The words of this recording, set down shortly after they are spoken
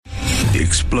The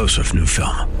explosive new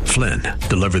film, Flynn,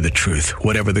 deliver the truth,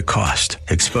 whatever the cost,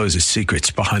 exposes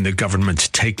secrets behind the government's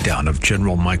takedown of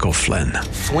General Michael Flynn.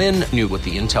 Flynn knew what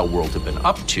the intel world had been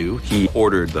up to. He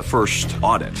ordered the first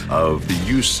audit of the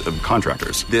use of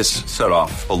contractors. This set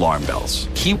off alarm bells.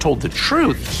 He told the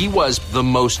truth. He was the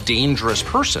most dangerous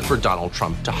person for Donald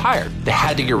Trump to hire. They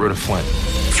had to get rid of Flynn.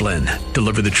 Flynn,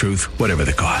 deliver the truth, whatever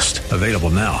the cost. Available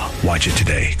now. Watch it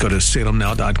today. Go to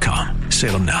salemnow.com.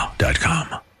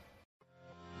 salemnow.com.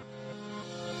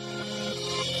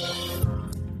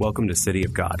 Welcome to City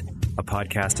of God, a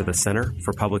podcast of the Center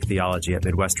for Public Theology at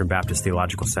Midwestern Baptist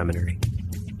Theological Seminary.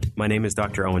 My name is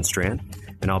Dr. Owen Strand,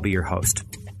 and I'll be your host.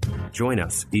 Join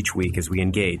us each week as we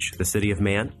engage the city of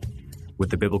man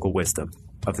with the biblical wisdom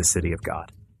of the City of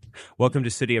God. Welcome to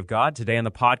City of God. Today on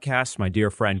the podcast, my dear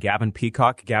friend Gavin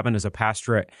Peacock. Gavin is a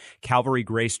pastor at Calvary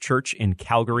Grace Church in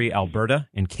Calgary, Alberta,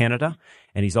 in Canada,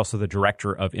 and he's also the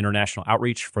director of international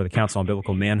outreach for the Council on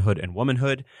Biblical Manhood and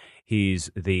Womanhood. He's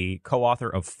the co-author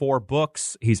of 4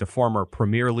 books. He's a former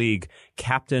Premier League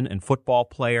captain and football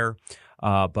player,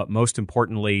 but most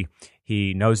importantly,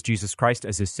 he knows Jesus Christ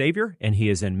as his Savior, and he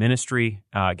is in ministry.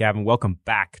 Gavin, welcome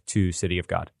back to City of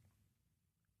God.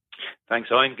 Thanks,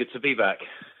 Owen. Good to be back.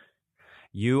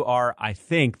 You are, I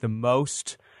think, the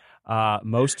most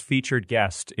featured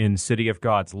guest in City of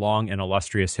God's long and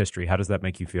illustrious history. How does that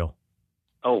make you feel?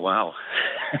 Oh, wow.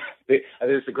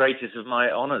 It's the greatest of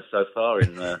my honors so far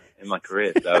in my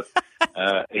career. So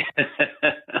to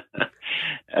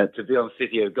be on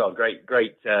City of God, great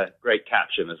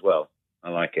caption as well. I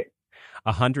like it.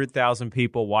 100,000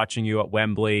 people watching you at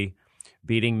Wembley,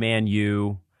 beating Man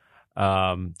U,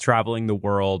 traveling the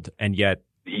world, and yet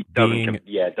it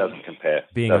doesn't compare.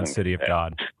 Being on City of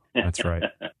God. That's right.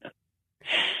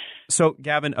 So,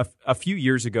 Gavin, a few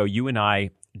years ago, you and I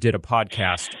did a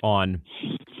podcast on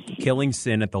killing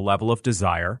sin at the level of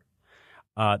desire.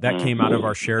 That came out of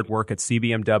our shared work at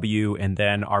CBMW and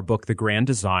then our book, The Grand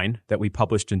Design, that we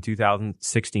published in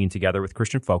 2016 together with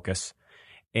Christian Focus.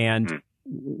 And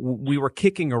we were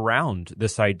kicking around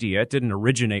this idea. It didn't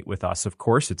originate with us, of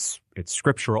course. It's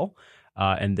scriptural.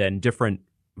 And then different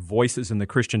voices in the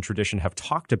Christian tradition have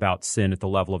talked about sin at the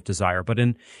level of desire. But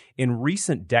in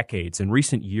recent decades, in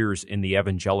recent years in the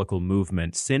evangelical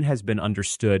movement, sin has been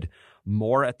understood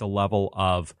more at the level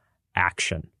of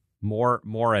action, more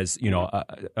as,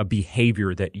 a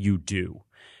behavior that you do.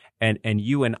 And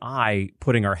you and I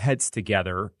putting our heads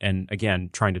together and, again,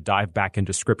 trying to dive back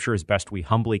into Scripture as best we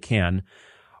humbly can,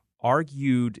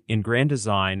 argued in Grand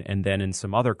Design and then in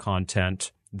some other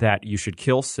content that you should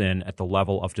kill sin at the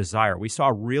level of desire. We saw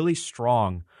a really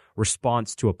strong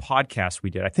response to a podcast we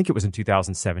did. I think it was in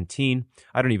 2017.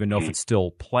 I don't even know if it's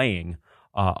still playing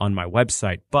on my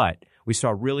website, but we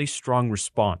saw a really strong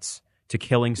response to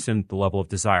killing sin at the level of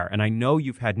desire. And I know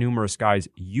you've had numerous guys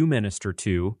you minister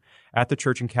to at the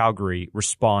church in Calgary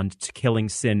respond to killing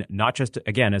sin, not just,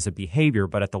 again, as a behavior,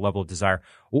 but at the level of desire.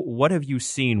 What have you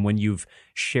seen when you've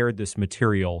shared this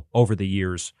material over the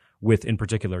years with, in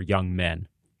particular, young men?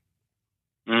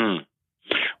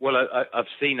 Well, I've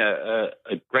seen a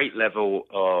great level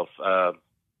of,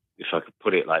 if I could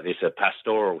put it like this, a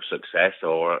pastoral success,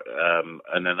 or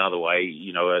in another way,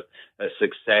 a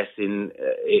success in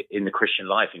the Christian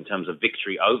life in terms of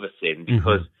victory over sin,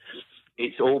 because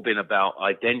it's all been about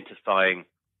identifying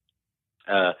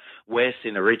where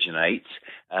sin originates,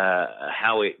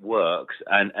 how it works,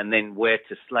 and then where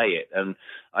to slay it. And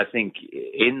I think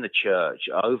in the church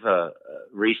over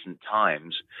recent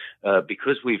times,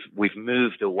 because we've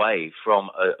moved away from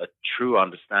a true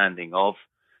understanding of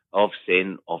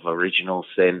sin, of original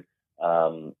sin,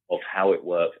 of how it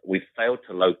works, we've failed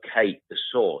to locate the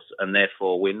source, and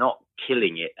therefore we're not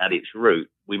killing it at its root.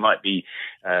 We might be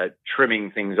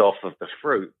trimming things off of the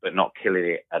fruit, but not killing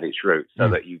it at its root, so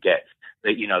that you get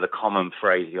the common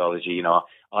phraseology,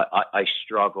 I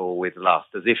struggle with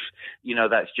lust, as if,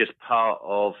 that's just part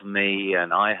of me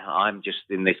and I'm just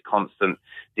in this constant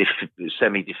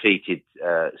semi-defeated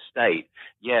state.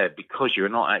 Yeah, because you're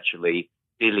not actually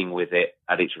dealing with it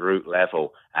at its root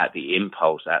level, at the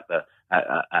impulse, at the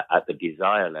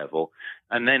desire level.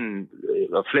 And then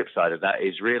the flip side of that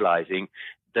is realizing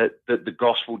that the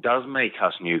gospel does make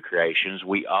us new creations.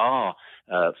 We are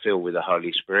filled with the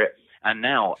Holy Spirit. And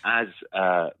now, as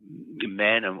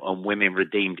men and women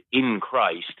redeemed in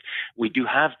Christ, we do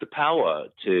have the power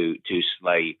to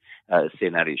slay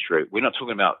sin at its root. We're not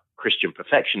talking about Christian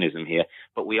perfectionism here,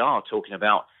 but we are talking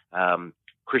about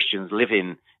Christians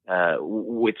living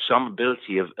with some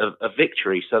ability of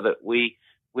victory, so that we're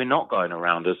not going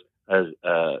around as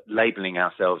labeling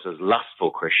ourselves as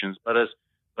lustful Christians, but as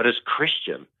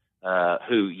Christian,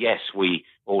 who, yes, we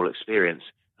all experience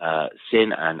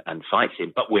sin and fight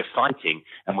sin, but we're fighting,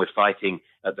 and we're fighting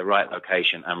at the right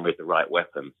location and with the right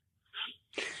weapons.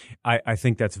 I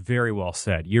think that's very well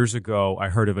said. Years ago, I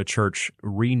heard of a church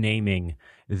renaming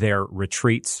their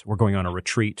retreats. We're going on a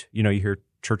retreat. You hear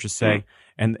churches say,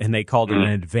 and they called it an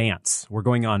advance. We're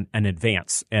going on an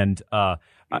advance. And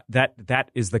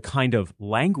that is the kind of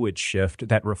language shift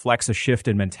that reflects a shift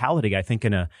in mentality, I think,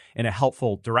 in a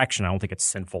helpful direction. I don't think it's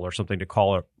sinful or something to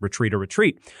call a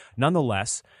retreat.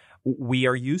 Nonetheless, we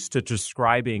are used to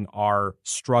describing our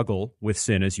struggle with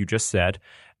sin, as you just said,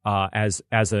 as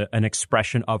an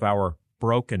expression of our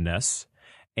brokenness.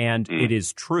 And it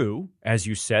is true, as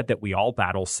you said, that we all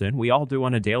battle sin. We all do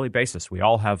on a daily basis. We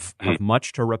all have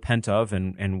much to repent of,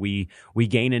 and we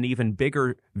gain an even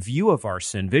bigger vision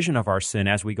of our sin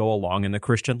as we go along in the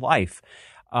Christian life.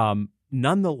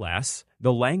 Nonetheless,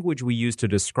 the language we use to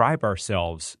describe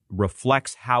ourselves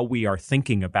reflects how we are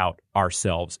thinking about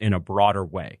ourselves in a broader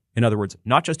way. In other words,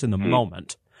 not just in the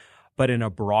moment, but in a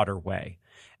broader way.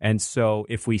 And so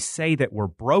if we say that we're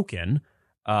broken,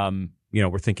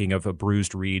 we're thinking of a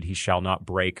bruised reed, he shall not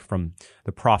break, from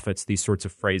the prophets, these sorts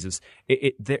of phrases.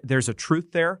 There's a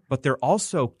truth there, but there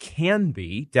also can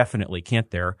be, definitely can't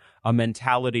there, a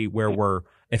mentality where we're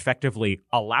effectively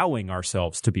allowing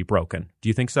ourselves to be broken. Do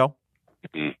you think so?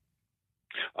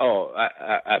 Oh,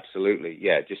 absolutely.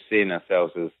 Yeah, just seeing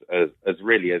ourselves as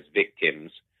really as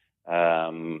victims,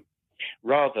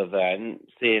 rather than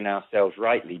seeing ourselves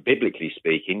rightly, biblically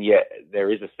speaking. Yet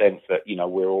there is a sense that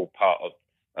we're all part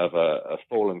of a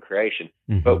fallen creation,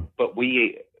 but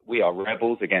we are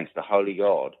rebels against the holy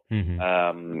God,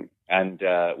 and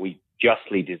we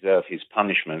justly deserve His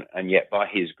punishment. And yet, by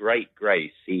His great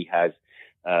grace, He has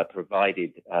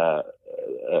provided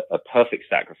a perfect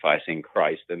sacrifice in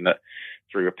Christ, and that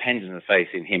through repentance and faith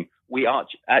in Him, we are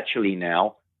actually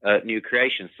now new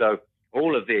creation. So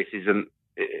all of this is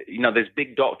there's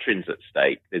big doctrines at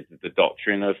stake. There's the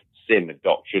doctrine of sin, the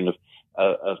doctrine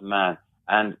of man,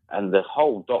 and the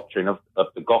whole doctrine of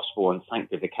the gospel and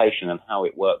sanctification and how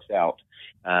it works out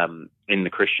in the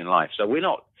Christian life. So we're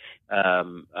not,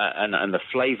 and the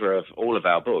flavor of all of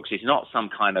our books is not some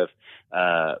kind of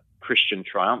Christian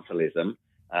triumphalism,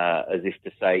 as if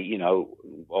to say,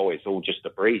 it's all just a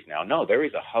breeze now. No, there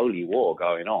is a holy war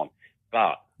going on,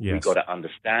 but we've got to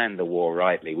understand the war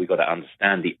rightly. We've got to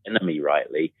understand the enemy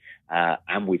rightly,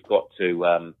 and we've got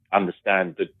to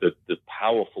understand the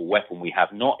powerful weapon we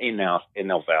have, not in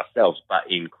of ourselves, but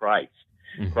in Christ.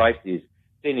 Sin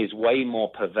is way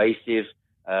more pervasive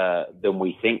than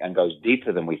we think and goes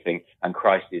deeper than we think, and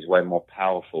Christ is way more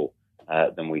powerful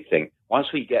than we think. Once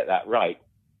we get that right,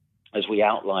 as we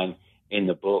outline in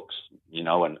the books,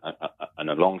 and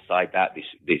alongside that,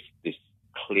 this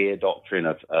clear doctrine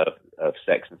of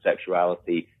sex and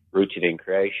sexuality rooted in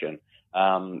creation,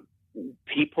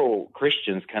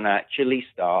 Christians can actually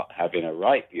start having a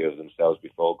right view of themselves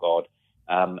before God,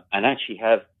 and actually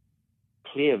have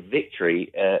clear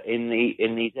victory in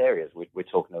these areas. We're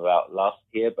talking about lust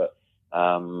here, but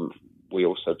we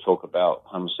also talk about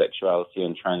homosexuality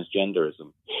and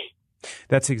transgenderism.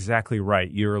 That's exactly right.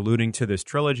 You're alluding to this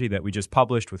trilogy that we just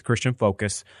published with Christian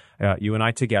Focus, you and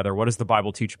I together. What does the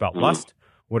Bible teach about lust?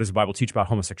 What does the Bible teach about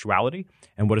homosexuality?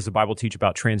 And what does the Bible teach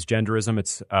about transgenderism?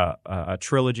 It's a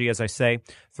trilogy, as I say,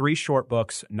 3 short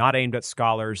books, not aimed at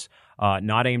scholars,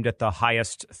 not aimed at the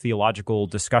highest theological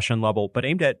discussion level, but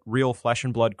aimed at real flesh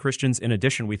and blood Christians. In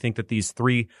addition, we think that these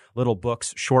 3 little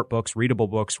books, short books, readable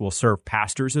books, will serve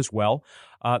pastors as well.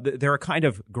 They're a kind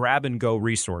of grab-and-go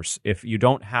resource. If you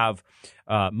don't have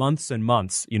months and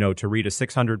months, to read a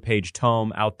 600-page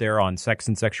tome out there on sex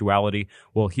and sexuality,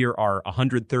 well, here are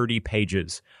 130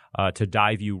 pages to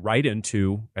dive you right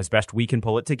into, as best we can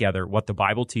pull it together, what the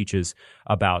Bible teaches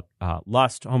about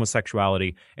lust,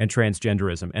 homosexuality, and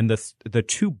transgenderism. And the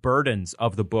 2 burdens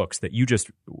of the books that you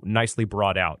just nicely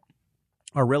brought out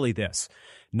are really this.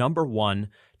 Number 1,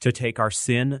 to take our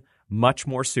sin much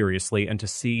more seriously and to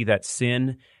see that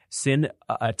sin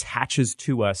attaches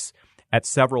to us at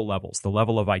several levels: the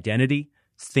level of identity,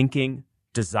 thinking,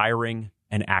 desiring,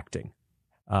 and acting.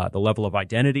 The level of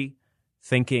identity,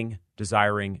 thinking,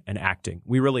 desiring, and acting.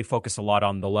 We really focus a lot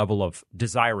on the level of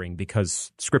desiring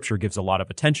because Scripture gives a lot of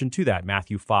attention to that.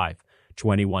 Matthew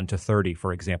 5:21-30,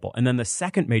 for example. And then the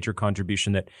second major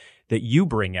contribution that you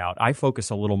bring out, I focus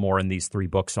a little more in these 3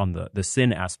 books on the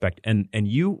sin aspect, and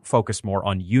you focus more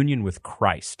on union with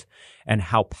Christ and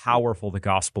how powerful the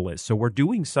gospel is. So we're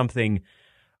doing something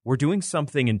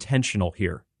intentional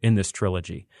here in this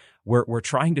trilogy. We're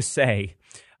trying to say,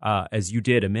 as you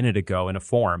did a minute ago in a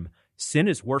form, sin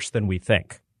is worse than we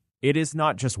think. It is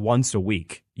not just once a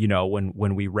week,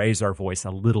 when we raise our voice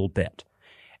a little bit.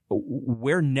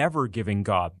 we're never giving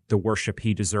God the worship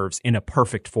he deserves in a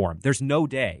perfect form. There's no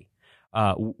day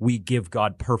we give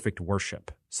God perfect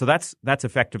worship. So that's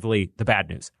effectively the bad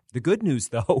news. The good news,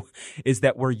 though, is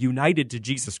that we're united to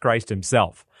Jesus Christ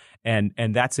himself, and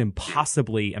that's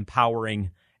impossibly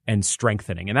empowering and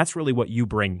strengthening. And that's really what you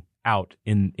bring out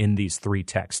in these three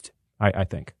texts, I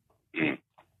think.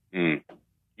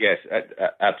 Yes,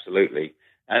 absolutely.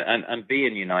 And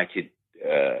being united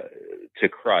to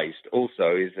Christ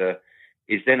also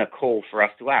is then a call for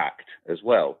us to act as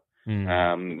well.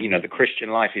 The Christian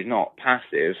life is not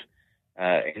passive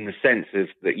in the sense of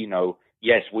that.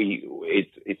 Yes,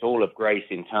 it's all of grace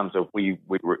in terms of we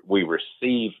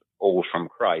receive all from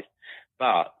Christ,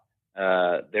 but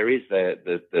there is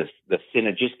the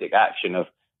synergistic action of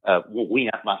what we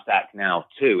must act now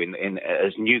too. In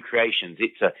as new creations,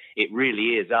 it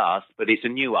really is us, but it's a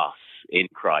new us in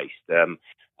Christ.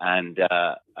 And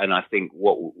I think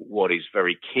what is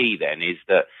very key then is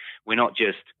that we're not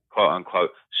just quote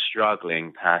unquote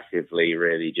struggling passively,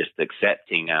 really just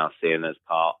accepting our sin as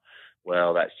part.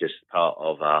 Well, that's just part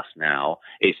of us now.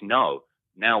 It's no.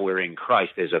 Now we're in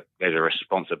Christ. There's a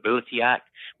responsibility act.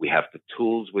 We have the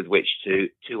tools with which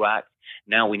to act.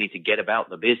 Now we need to get about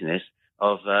the business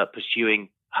of pursuing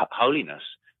holiness,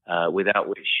 without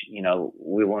which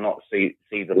we will not see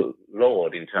the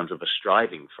Lord in terms of a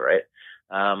striving for it.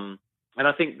 And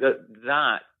I think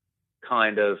that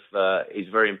kind of is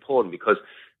very important, because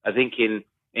I think in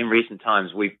recent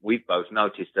times we've both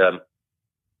noticed a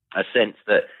sense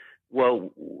that,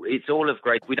 well, it's all of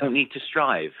grace. We don't need to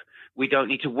strive. We don't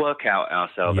need to work out our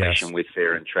salvation with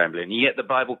fear and trembling. And yet the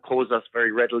Bible calls us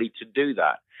very readily to do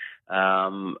that.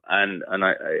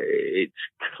 It's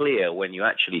clear when you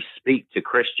actually speak to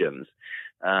Christians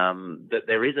that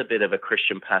there is a bit of a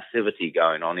Christian passivity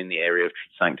going on in the area of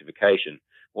sanctification.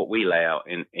 What we lay out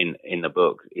in the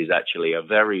book is actually a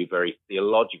very, very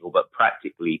theological, but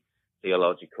practically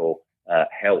theological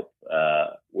help.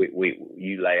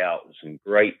 You lay out some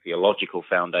great theological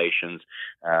foundations.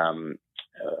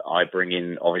 I bring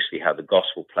in obviously how the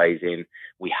gospel plays in.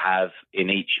 We have in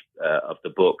each of the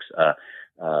books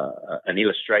an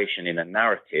illustration in a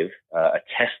narrative, a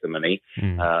testimony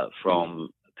from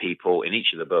people in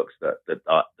each of the books that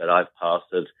I've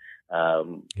pastored.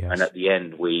 And at the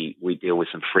end, we deal with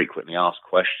some frequently asked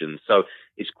questions. So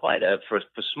it's quite for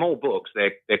small books.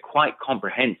 They're quite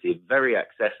comprehensive, very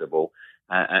accessible,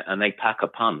 and they pack a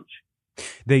punch.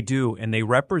 They do, and they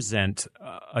represent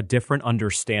a different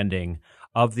understanding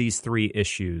of these three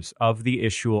issues, of the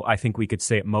issue, I think we could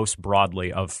say it most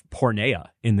broadly, of porneia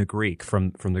in the Greek,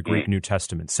 from the Greek New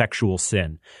Testament, sexual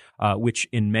sin, which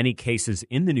in many cases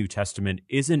in the New Testament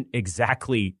isn't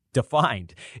exactly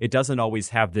defined. It doesn't always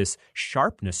have this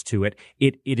sharpness to it.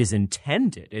 It is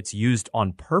intended. It's used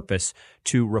on purpose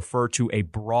to refer to a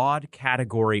broad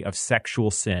category of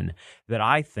sexual sin that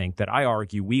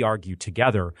we argue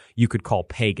together, you could call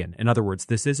pagan. In other words,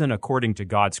 this isn't according to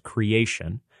God's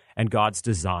creation and God's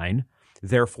design.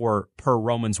 Therefore, per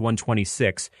Romans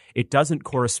 1:26, it doesn't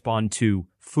correspond to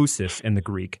physis in the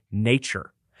Greek,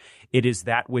 nature. It is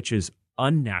that which is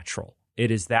unnatural. It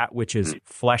is that which is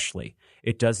fleshly.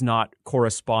 It does not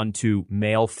correspond to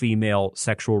male-female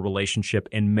sexual relationship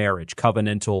in marriage,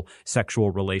 covenantal sexual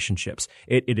relationships.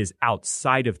 It is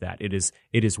outside of that. It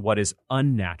is what is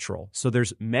unnatural. So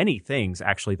there's many things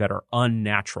actually that are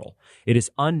unnatural. It is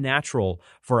unnatural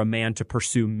for a man to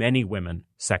pursue many women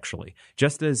sexually,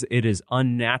 just as it is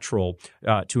unnatural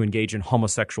to engage in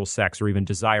homosexual sex or even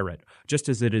desire it, just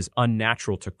as it is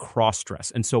unnatural to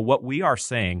cross-dress. And so what we are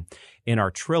saying in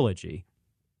our trilogy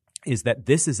is that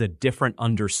this is a different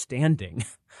understanding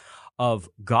of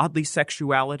godly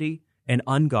sexuality and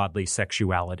ungodly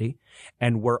sexuality.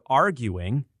 And we're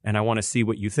arguing, and I want to see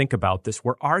what you think about this,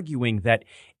 we're arguing that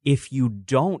if you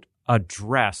don't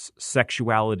address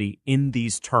sexuality in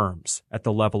these terms at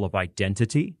the level of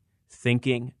identity,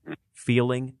 thinking,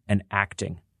 feeling, and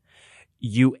acting,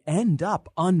 you end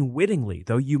up unwittingly,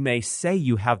 though you may say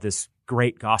you have this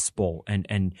great gospel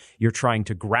and you're trying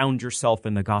to ground yourself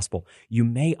in the gospel, you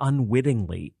may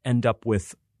unwittingly end up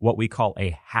with what we call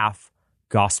a half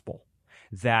gospel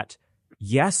that,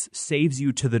 yes, saves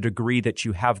you to the degree that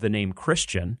you have the name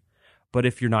Christian, but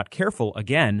if you're not careful,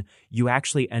 again, you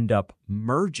actually end up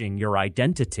merging your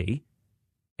identity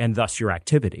and thus your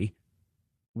activity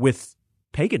with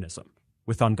paganism,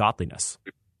 with ungodliness.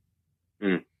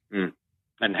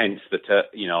 And hence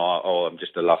I'm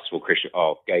just a lustful Christian,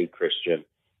 gay Christian,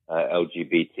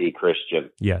 LGBT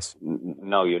Christian. Yes.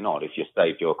 No, you're not. If you're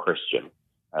saved, you're a Christian.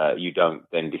 You don't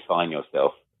then define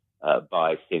yourself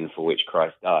by sin for which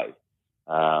Christ died.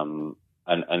 And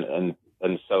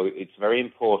so it's very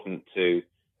important to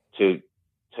to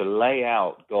lay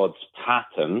out God's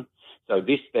pattern. So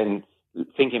this then,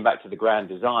 thinking back to the grand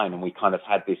design, and we kind of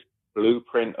had this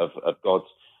blueprint of God's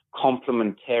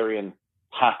complementarian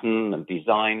pattern and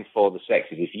design for the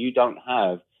sexes. If you don't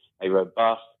have a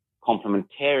robust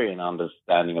complementarian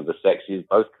understanding of the sexes,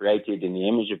 both created in the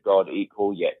image of God,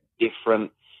 equal yet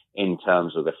different in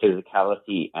terms of the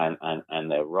physicality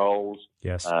and their roles,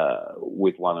 yes,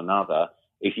 with one another.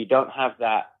 If you don't have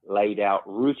that laid out,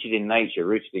 rooted in nature,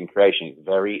 rooted in creation, it's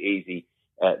very easy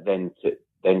then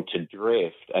to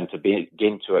drift and to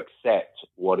begin to accept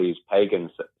what is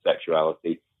pagan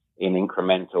sexuality in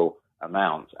incremental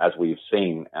amounts, as we've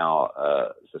seen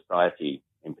our society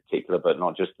in particular, but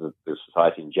not just the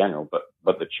society in general,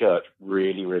 but the church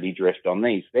really, really drift on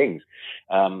these things.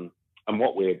 And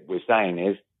what we're saying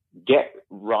is, get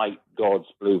right God's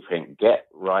blueprint, get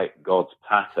right God's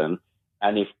pattern,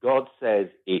 and if God says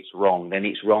it's wrong, then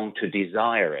it's wrong to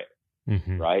desire it,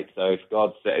 right? So if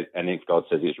God says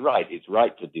it's right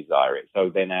to desire it. So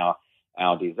then our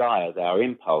desires, our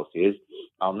impulses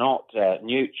are not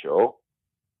neutral.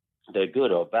 They're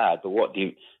good or bad, but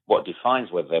what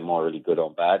defines whether they're morally good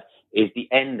or bad is the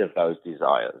end of those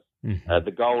desires,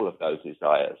 the goal of those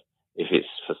desires. If it's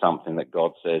for something that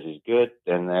God says is good,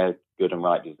 then they're good and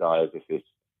right desires. If it's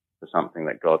for something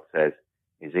that God says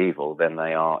is evil, then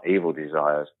they are evil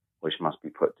desires, which must be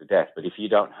put to death. But if you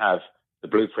don't have the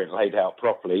blueprint laid out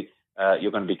properly,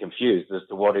 you're going to be confused as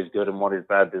to what is good and what is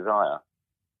bad desire.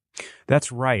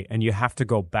 That's right. And you have to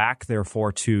go back,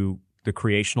 therefore, to the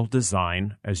creational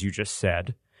design, as you just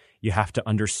said. You have to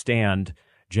understand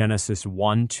Genesis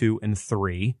 1, 2, and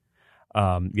 3.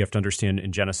 You have to understand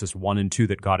in Genesis 1 and 2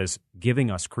 that God is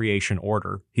giving us creation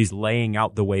order. He's laying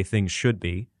out the way things should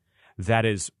be. That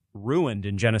is ruined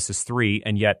in Genesis 3,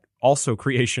 and yet also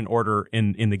creation order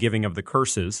in the giving of the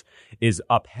curses is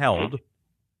upheld.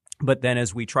 But then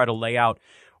as we try to lay out,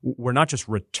 we're not just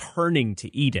returning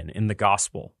to Eden in the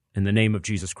gospel, in the name of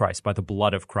Jesus Christ, by the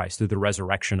blood of Christ, through the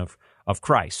resurrection of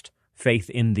Christ, faith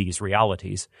in these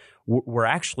realities. We're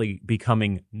actually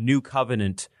becoming new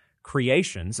covenant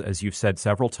creations, as you've said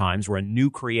several times. We're a new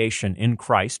creation in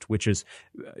Christ, which is,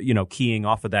 keying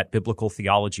off of that biblical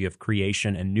theology of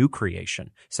creation and new creation,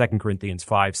 2 Corinthians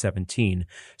 5:17.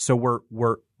 So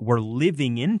we're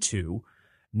living into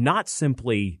not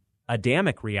simply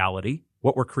Adamic reality,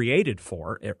 what we're created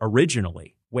for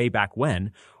originally, way back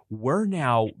when. We're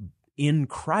now in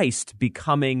Christ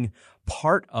becoming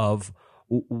part of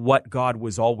what God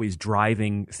was always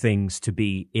driving things to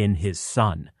be in his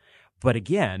Son. But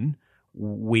again,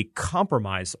 we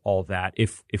compromise all that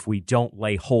if we don't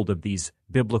lay hold of these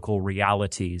biblical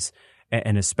realities,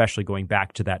 and especially going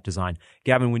back to that design.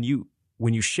 Gavin, when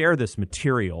you share this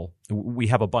material, we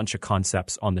have a bunch of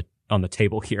concepts on the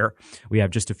table here. We have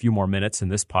just a few more minutes in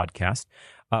this podcast.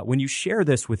 When you share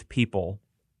this with people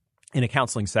in a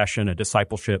counseling session, a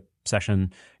discipleship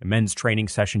session, a men's training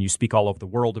session, you speak all over the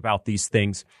world about these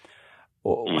things.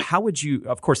 How would you,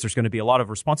 of course, there's going to be a lot of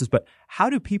responses, but how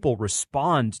do people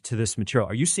respond to this material?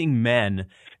 Are you seeing men,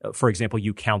 for example,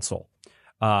 you counsel,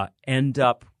 end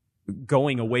up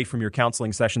going away from your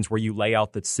counseling sessions where you lay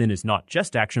out that sin is not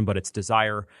just action, but it's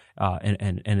desire,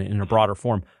 and in a broader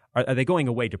form? Are they going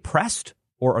away depressed,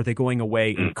 or are they going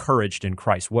away encouraged in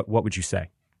Christ? What would you say?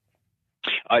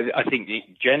 I think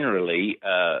generally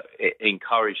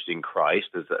encouraged in Christ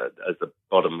as the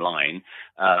bottom line.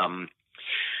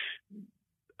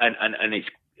 And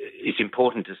it's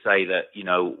important to say that,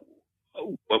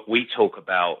 what we talk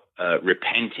about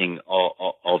repenting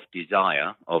of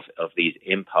desire, of these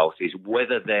impulses,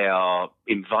 whether they are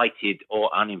invited or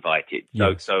uninvited.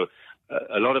 Yes. So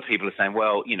a lot of people are saying,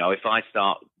 well, if I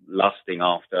start lusting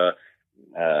after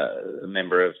a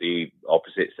member of the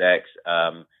opposite sex,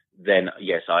 then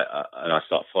yes, I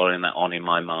start following that on in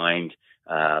my mind.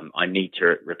 I need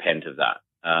to repent of that.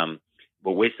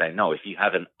 But we're saying, no, if you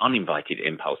have an uninvited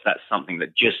impulse, that's something that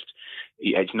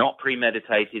it's not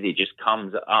premeditated. It just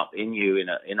comes up in you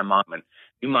in a moment.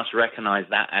 You must recognize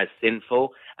that as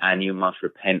sinful, and you must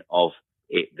repent of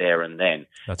it there and then.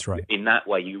 That's right. In that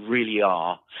way, you really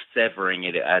are severing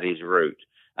it at its root.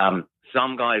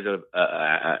 Some guys are,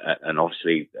 and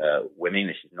obviously women,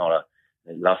 this is not a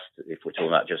lust. If we're talking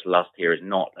about just lust here, is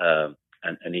not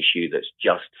an issue that's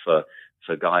just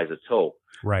for guys at all.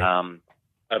 Right.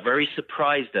 Are very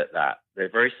surprised at that. They're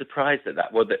very surprised at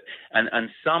that. Well, and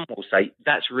some will say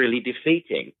that's really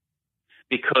defeating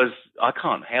because I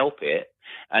can't help it.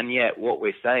 And yet what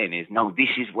we're saying is, no, this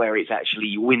is where it's actually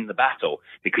you win the battle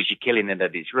because you're killing it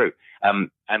at its root.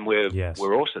 And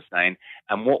we're also saying,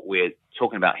 and what we're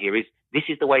talking about here is this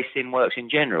is the way sin works in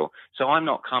general. So I'm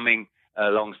not coming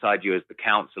alongside you as the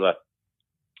counselor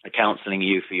counseling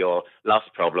you for your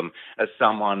lust problem as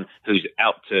someone who's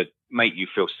out to make you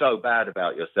feel so bad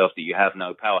about yourself that you have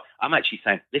no power. I'm actually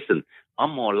saying, listen,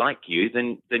 I'm more like you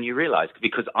than you realize,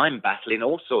 because I'm battling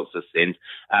all sorts of sins,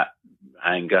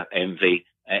 anger, envy,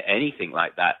 anything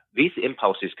like that. These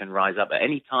impulses can rise up at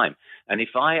any time. And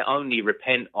if I only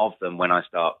repent of them when I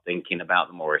start thinking about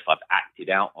them, or if I've acted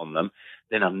out on them,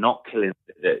 then I'm not killing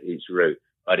its root.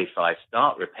 But if I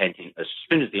start repenting as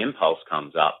soon as the impulse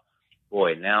comes up,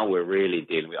 boy, now we're really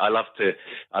dealing with. I love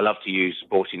to use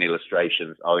sporting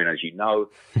illustrations. Owen, as you know,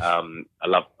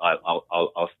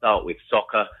 I'll start with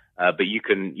soccer, but you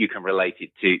can relate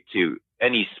it to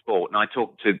any sport. And I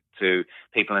talk to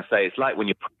people and say it's like when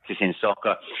you're practicing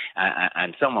soccer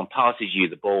and someone passes you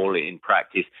the ball in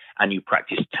practice, and you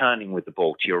practice turning with the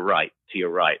ball to your right, to your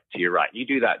right, to your right. You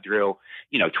do that drill,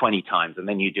 20 times, and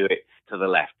then you do it to the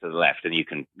left, and you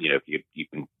can, you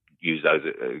can use those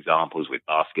examples with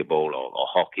basketball or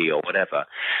hockey or whatever.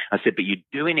 I said, but you're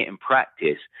doing it in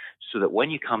practice so that when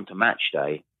you come to match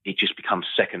day, it just becomes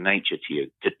second nature to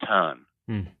you to turn.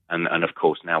 And of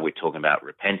course, now we're talking about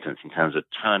repentance in terms of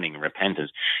turning and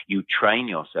repentance. You train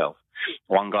yourself.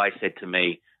 One guy said to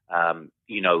me,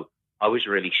 I was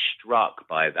really struck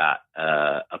by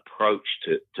that approach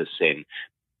to sin,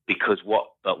 because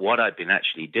what I've been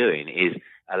actually doing is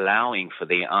allowing for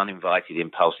the uninvited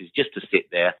impulses just to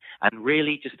sit there and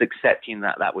really just accepting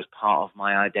that was part of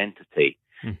my identity.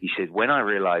 He said, when I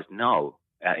realized, no,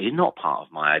 it's not part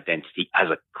of my identity as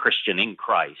a Christian in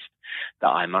Christ, that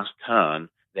I must turn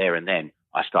there and then,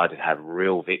 I started to have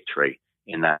real victory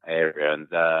in that area. And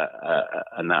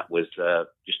that was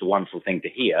just a wonderful thing to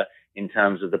hear in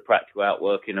terms of the practical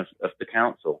outworking of the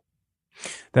counsel.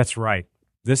 That's right.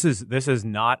 This is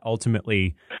not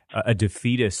ultimately a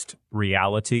defeatist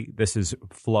reality. This is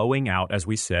flowing out, as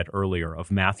we said earlier, of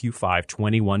Matthew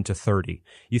 5:21-30.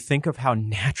 You think of how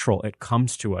natural it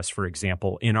comes to us, for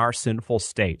example, in our sinful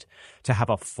state, to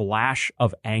have a flash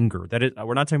of anger. That is,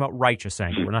 we're not talking about righteous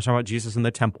anger. We're not talking about Jesus in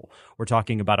the temple. We're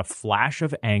talking about a flash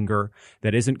of anger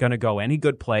that isn't going to go any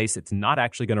good place. It's not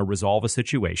actually going to resolve a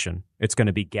situation. It's going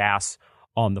to be gas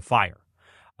on the fire.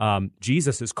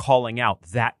 Jesus is calling out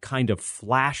that kind of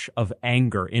flash of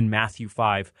anger in Matthew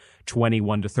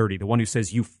 5:21-30, the one who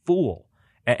says, you fool,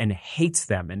 and hates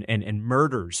them and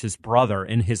murders his brother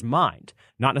in his mind,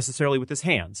 not necessarily with his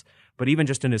hands, but even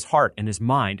just in his heart and his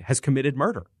mind, has committed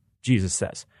murder, Jesus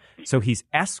says. So he's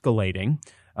escalating,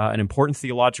 an important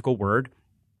theological word,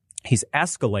 he's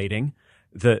escalating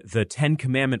the Ten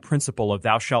Commandment principle of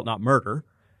thou shalt not murder,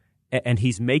 and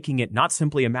he's making it not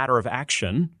simply a matter of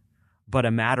action, but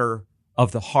a matter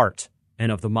of the heart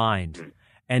and of the mind.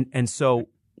 And so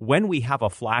when we have a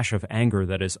flash of anger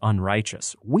that is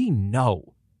unrighteous, we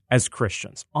know as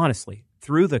Christians, honestly,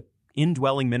 through the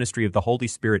indwelling ministry of the Holy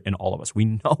Spirit in all of us, we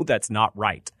know that's not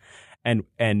right. And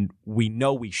we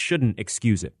know we shouldn't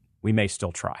excuse it. We may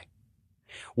still try.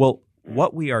 Well,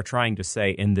 what we are trying to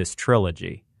say in this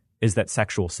trilogy is that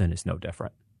sexual sin is no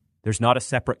different. There's not a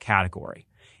separate category.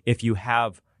 If you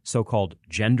have so-called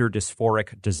gender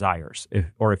dysphoric desires,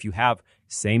 or if you have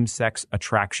same-sex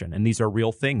attraction, and these are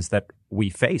real things that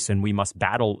we face and we must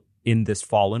battle in this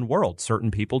fallen world. Certain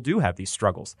people do have these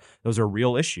struggles. Those are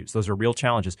real issues. Those are real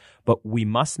challenges. But we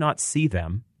must not see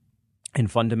them in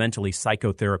fundamentally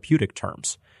psychotherapeutic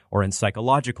terms or in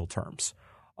psychological terms.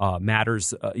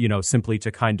 Matters, simply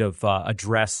to kind of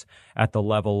address at the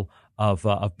level of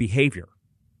behavior.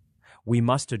 We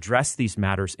must address these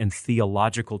matters in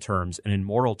theological terms and in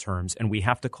moral terms, and we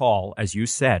have to call, as you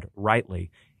said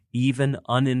rightly, even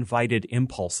uninvited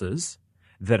impulses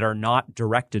that are not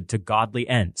directed to godly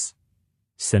ends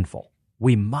sinful.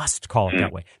 We must call it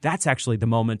that way. That's actually the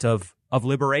moment of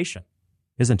liberation,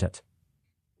 isn't it?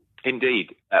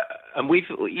 Indeed. And we've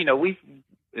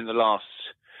in the last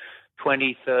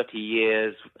 20, 30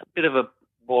 years, a bit of a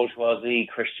bourgeoisie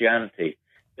Christianity.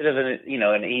 Bit of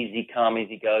an easy come,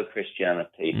 easy go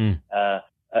Christianity,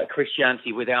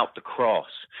 Christianity without the cross,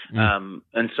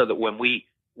 and so that when we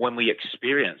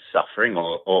experience suffering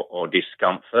or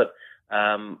discomfort,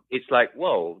 it's like,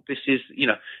 whoa, this is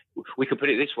we could put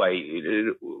it this way: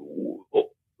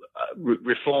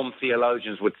 Reformed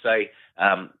theologians would say,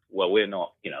 well, we're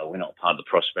not part of the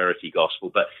prosperity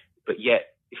gospel, but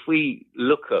yet if we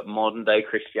look at modern day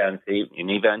Christianity in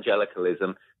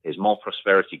evangelicalism, there's more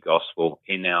prosperity gospel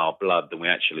in our blood than we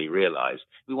actually realize.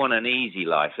 We want an easy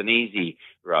life, an easy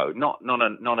road, not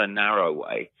a narrow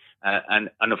way. And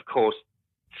of course,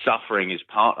 suffering is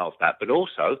part of that, but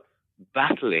also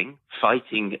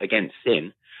fighting against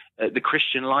sin. The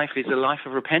Christian life is a life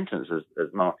of repentance, as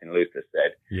Martin Luther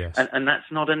said. Yes. And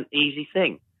that's not an easy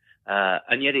thing.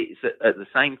 And yet it's at the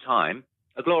same time,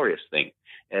 a glorious thing.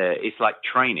 It's like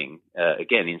training,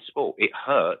 again, in sport. It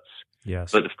hurts,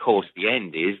 yes, but of course the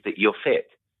end is that you're fit.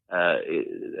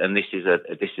 And this is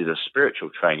a spiritual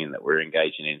training that we're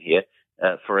engaging in here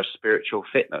for a spiritual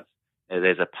fitness.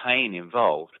 There's a pain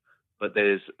involved, but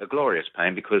there's a glorious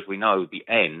pain because we know the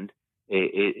end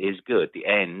is good. The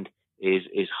end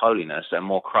is holiness and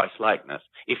more Christ-likeness.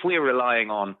 If we're relying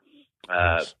on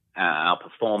our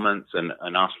performance and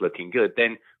us looking good,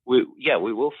 then we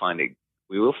will find it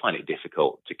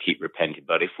difficult to keep repenting.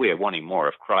 But if we are wanting more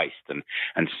of Christ and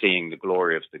seeing the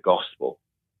glory of the gospel,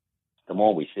 the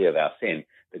more we see of our sin,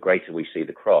 the greater we see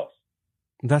the cross.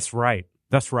 That's right.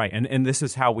 That's right. And this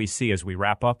is how we see, as we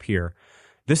wrap up here,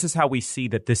 this is how we see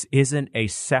that this isn't a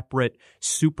separate,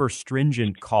 super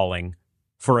stringent calling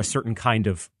for a certain kind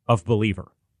of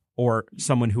believer or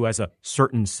someone who has a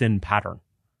certain sin pattern.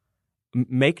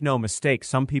 Make no mistake,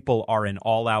 some people are in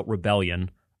all-out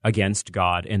rebellion against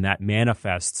God, and that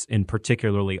manifests in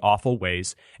particularly awful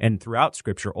ways. And throughout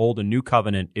Scripture, Old and New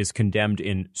Covenant is condemned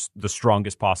in the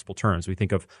strongest possible terms. We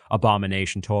think of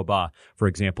abomination, to'abah, for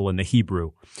example, in the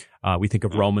Hebrew. We think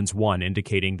of Romans 1,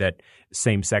 indicating that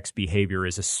same-sex behavior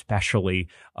is especially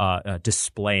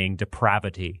displaying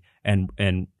depravity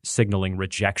and signaling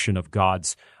rejection of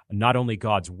not only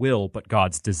God's will, but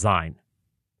God's design.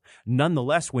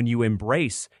 Nonetheless, when you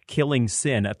embrace killing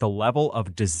sin at the level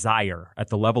of desire, at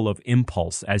the level of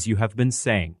impulse, as you have been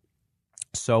saying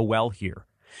so well here,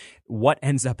 what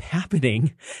ends up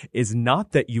happening is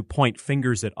not that you point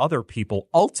fingers at other people.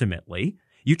 Ultimately,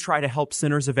 you try to help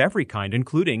sinners of every kind,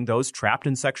 including those trapped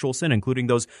in sexual sin, including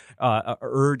those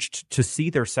urged to see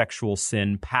their sexual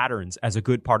sin patterns as a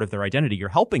good part of their identity. You're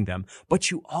helping them, but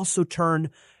you also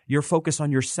turn your focus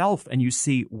on yourself and you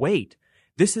see, wait,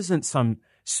 this isn't some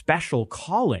special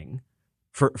calling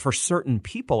for certain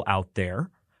people out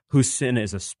there whose sin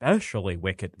is especially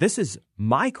wicked. This is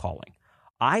my calling.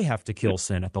 I have to kill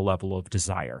sin at the level of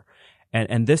desire.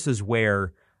 And this is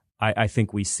where I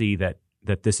think we see that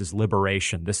this is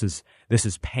liberation. This is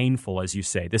painful, as you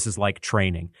say. This is like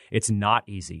training. It's not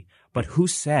easy. But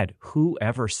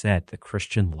whoever said the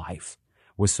Christian life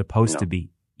was supposed to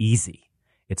be easy?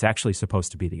 It's actually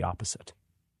supposed to be the opposite.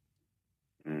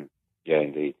 Yeah,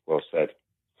 indeed. Well said.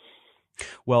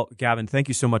 Well, Gavin, thank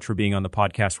you so much for being on the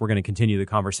podcast. We're going to continue the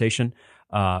conversation.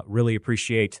 Really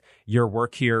appreciate your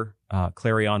work here,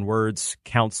 Clarion Words,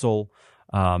 counsel,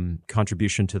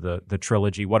 contribution to the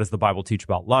trilogy. What does the Bible teach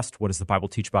about lust? What does the Bible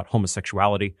teach about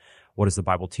homosexuality? What does the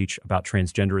Bible teach about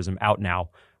transgenderism? Out now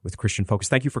with Christian Focus.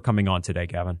 Thank you for coming on today,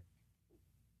 Gavin.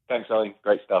 Thanks, Ollie.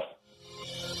 Great stuff.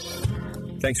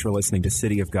 Thanks for listening to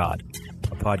City of God,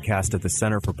 a podcast of the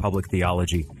Center for Public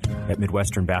Theology at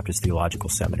Midwestern Baptist Theological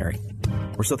Seminary.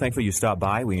 We're so thankful you stopped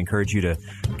by. We encourage you to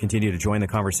continue to join the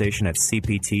conversation at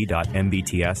cpt.mbts.edu,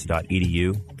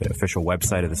 the official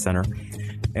website of the center.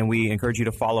 And we encourage you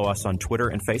to follow us on Twitter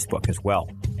and Facebook as well.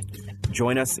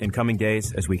 Join us in coming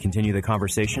days as we continue the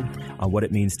conversation on what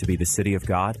it means to be the city of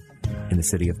God in the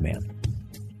city of man.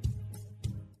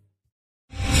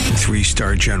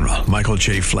 3-star General Michael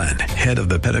J. Flynn, head of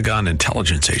the Pentagon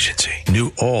Intelligence Agency,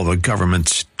 knew all the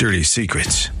government's dirty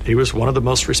secrets. He was one of the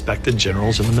most respected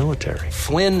generals in the military.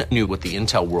 Flynn knew what the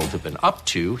intel world had been up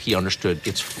to. He understood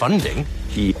its funding.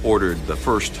 He ordered the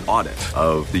first audit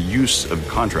of the use of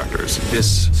contractors.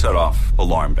 This set off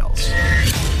alarm bells.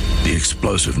 The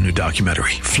explosive new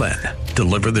documentary, Flynn,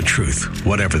 Deliver the Truth,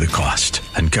 Whatever the Cost,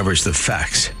 uncovers the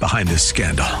facts behind this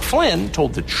scandal. Flynn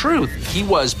told the truth. He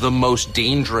was the most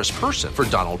dangerous person for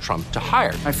Donald Trump to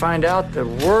hire. I find out the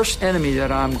worst enemy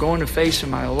that I'm going to face in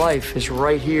my life is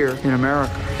right here in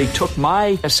America. They took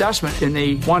my assessment and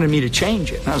they wanted me to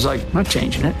change it. And I was like, I'm not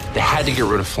changing it. They had to get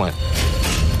rid of Flynn.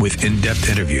 With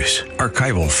in-depth interviews,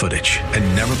 archival footage,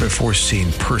 and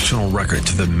never-before-seen personal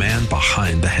records of the man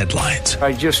behind the headlines.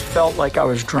 I just felt like I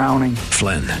was drowning.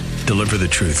 Flynn, Deliver the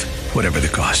Truth, Whatever the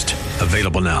Cost.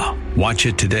 Available now. Watch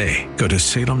it today. Go to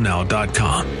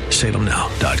salemnow.com.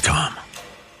 salemnow.com.